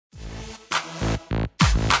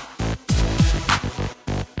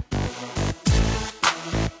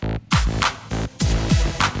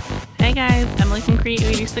Hey guys, Emily from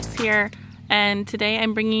Create86 here, and today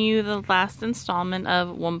I'm bringing you the last installment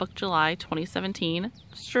of One Book July 2017,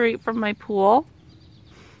 straight from my pool.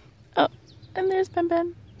 Oh, and there's Pen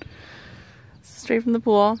Pen. Straight from the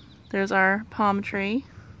pool. There's our palm tree.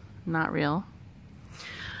 Not real.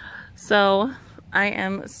 So, I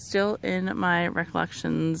am still in my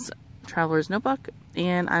Recollections Traveler's Notebook,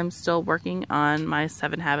 and I'm still working on my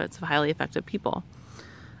 7 Habits of Highly Effective People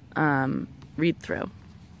read through.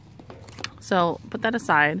 So put that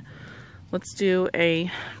aside. Let's do a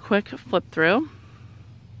quick flip through.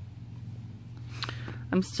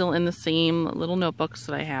 I'm still in the same little notebooks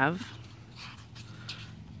that I have.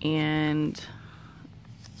 And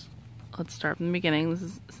let's start from the beginning.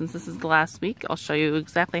 Since this is the last week, I'll show you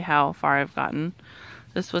exactly how far I've gotten.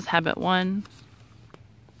 This was Habit 1.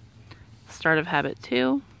 Start of Habit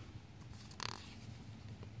 2.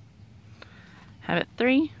 Habit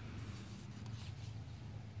 3.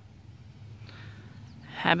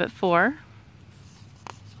 Habit 4,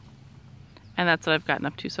 and that's what I've gotten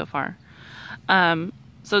up to so far. So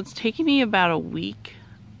it's taking me about a week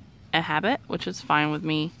a habit, which is fine with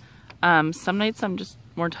me. Some nights I'm just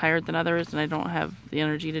more tired than others, and I don't have the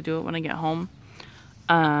energy to do it when I get home.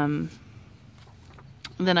 Then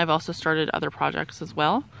I've also started other projects as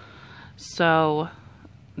well, so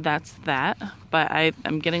that's that. But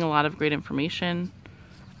I'm getting a lot of great information.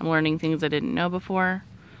 I'm learning things I didn't know before.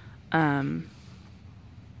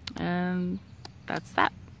 And that's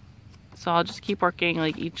that. So I'll just keep working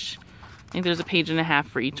like I think there's a page and a half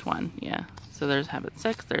for each one. Yeah. So there's Habit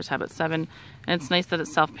 6, there's Habit 7, and it's nice that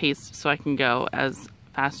it's self-paced so I can go as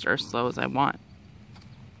fast or slow as I want.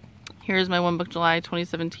 Here's my One Book July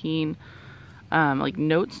 2017 like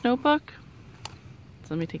notes notebook. So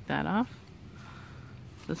let me take that off.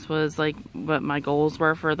 This was like what my goals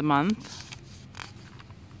were for the month.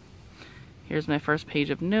 Here's my first page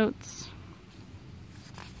of notes.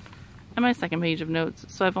 And my second page of notes.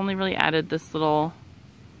 So I've only really added this little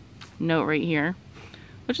note right here,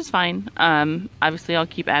 which is fine. Obviously I'll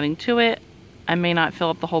keep adding to it. I may not fill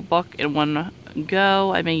up the whole book in one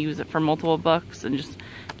go. I may use it for multiple books and just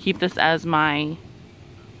keep this as my,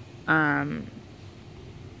 planner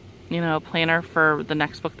for the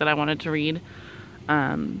next book that I wanted to read.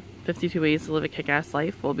 52 Ways to Live a Kick-Ass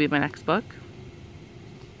Life will be my next book.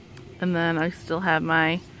 And then I still have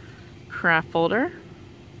my craft folder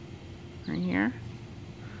right here.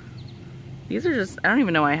 These are just, I don't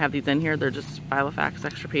even know why I have these in here. They're just Filofax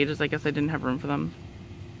extra pages. I guess I didn't have room for them.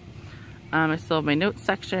 I still have my notes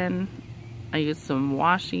section. I used some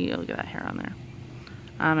washi. Oh, look at that hair on there.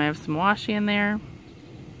 I have some washi in there,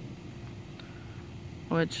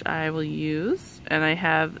 which I will use. And I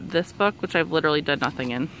have this book, which I've literally done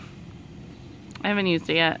nothing in. I haven't used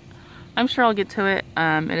it yet. I'm sure I'll get to it.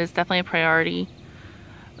 It is definitely a priority,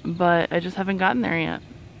 but I just haven't gotten there yet.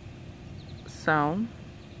 So,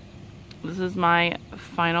 this is my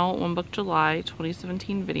final One Book July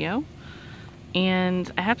 2017 video,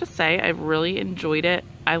 and I have to say I've really enjoyed it.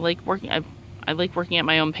 I like working. I like working at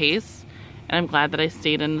my own pace, and I'm glad that I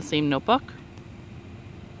stayed in the same notebook.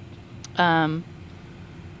 And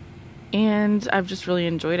I've just really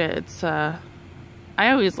enjoyed it. It's I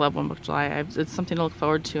always love One Book July. It's something to look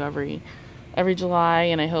forward to every July,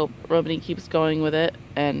 and I hope Robiny keeps going with it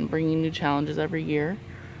and bringing new challenges every year.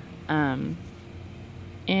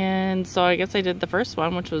 And so I guess I did the first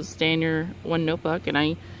one, which was stay in your one notebook, and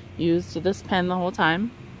I used this pen the whole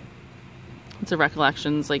time. It's a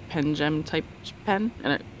Recollections like pen gem type pen,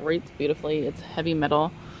 and it writes beautifully. It's heavy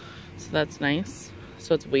metal, so that's nice.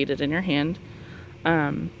 So it's weighted in your hand.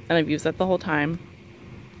 And I've used that the whole time.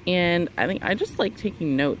 And I think I just like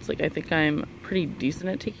taking notes. Like, I think I'm pretty decent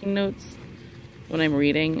at taking notes when I'm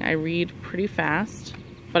reading. I read pretty fast,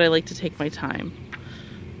 but I like to take my time.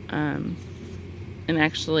 And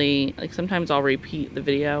actually, like, sometimes I'll repeat the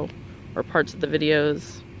video or parts of the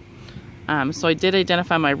videos. So I did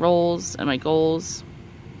identify my roles and my goals.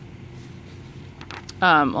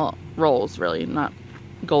 Well, roles really, not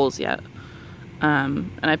goals yet.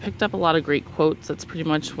 And I picked up a lot of great quotes. That's pretty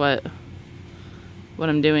much what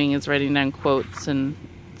I'm doing, is writing down quotes and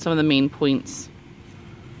some of the main points.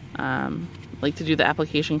 Like to do the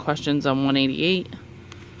application questions on 188.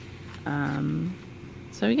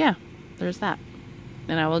 So yeah, there's that.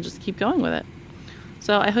 And I will just keep going with it.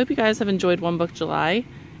 So I hope you guys have enjoyed One Book July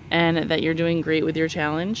and that you're doing great with your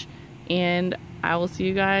challenge. And I will see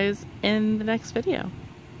you guys in the next video.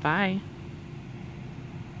 Bye.